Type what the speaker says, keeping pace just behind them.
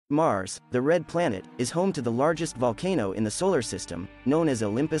Mars, the red planet, is home to the largest volcano in the solar system, known as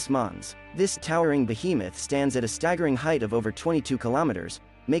Olympus Mons. This towering behemoth stands at a staggering height of over 22 kilometers,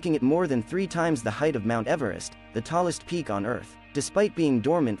 making it more than 3 times the height of Mount Everest, the tallest peak on Earth. Despite being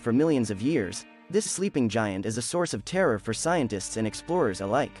dormant for millions of years, this sleeping giant is a source of terror for scientists and explorers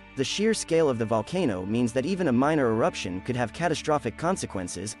alike. The sheer scale of the volcano means that even a minor eruption could have catastrophic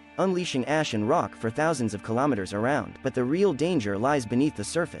consequences, unleashing ash and rock for thousands of kilometers around. But the real danger lies beneath the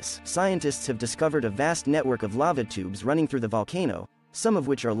surface. Scientists have discovered a vast network of lava tubes running through the volcano, some of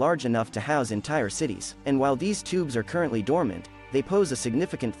which are large enough to house entire cities. And while these tubes are currently dormant, they pose a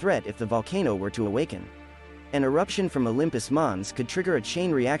significant threat if the volcano were to awaken. An eruption from Olympus Mons could trigger a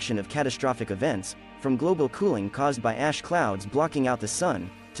chain reaction of catastrophic events, from global cooling caused by ash clouds blocking out the sun,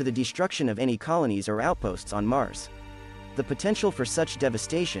 to the destruction of any colonies or outposts on Mars. The potential for such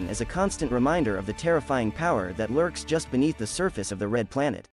devastation is a constant reminder of the terrifying power that lurks just beneath the surface of the red planet.